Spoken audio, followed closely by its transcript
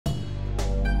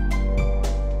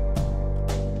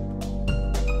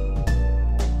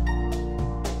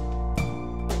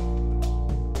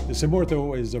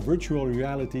Sim-Ortho is a virtual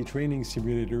reality training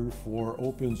simulator for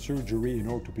open surgery in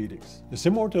orthopedics. The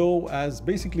Sim-Ortho has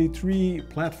basically three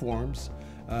platforms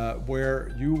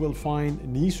where you will find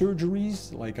knee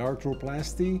surgeries like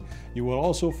arthroplasty. You will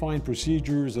also find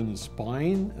procedures in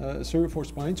spine, for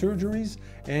spine surgeries,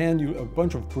 and a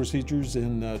bunch of procedures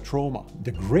in trauma.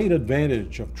 The great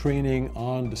advantage of training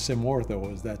on the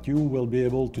Sim-Ortho is that you will be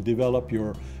able to develop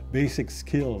your basic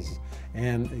skills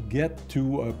and get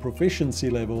to a proficiency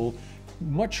level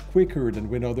much quicker than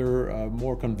with other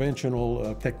more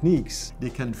conventional techniques. They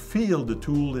can feel the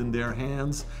tool in their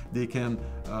hands. They can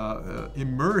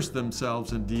immerse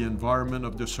themselves in the environment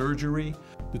of the surgery.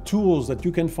 The tools that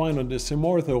you can find on the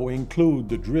Sim-Ortho include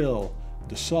the drill,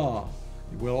 the saw.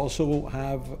 You will also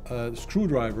have a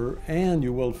screwdriver, and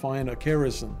you will find a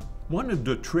kerosene. One of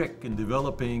the tricks in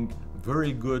developing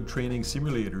very good training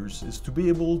simulators is to be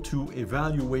able to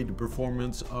evaluate the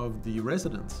performance of the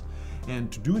residents.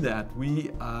 And to do that, we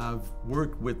have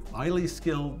worked with highly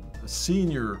skilled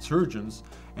senior surgeons,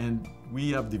 and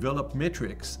we have developed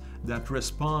metrics that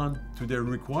respond to their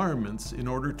requirements in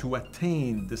order to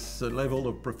attain this level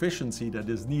of proficiency that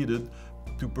is needed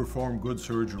to perform good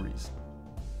surgeries.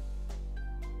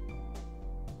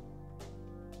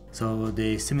 So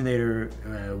the simulator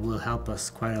will help us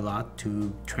quite a lot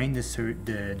to train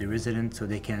the resident so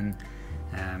they can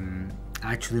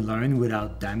actually learn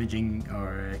without damaging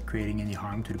or creating any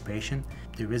harm to the patient.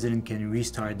 The resident can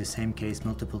restart the same case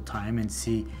multiple times and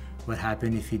see what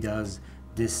happens if he does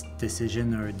this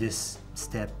decision or this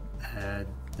step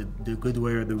the good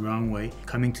way or the wrong way.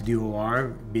 Coming to the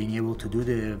OR, being able to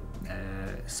do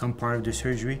some part of the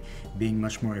surgery, being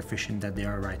much more efficient than they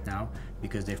are right now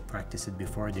because they've practiced it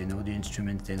before, they know the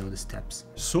instruments, they know the steps.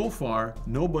 So far,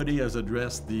 nobody has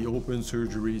addressed the open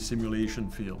surgery simulation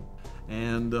field.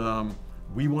 And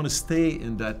we want to stay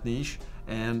in that niche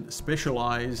and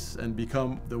specialize and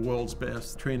become the world's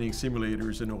best training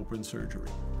simulators in open surgery.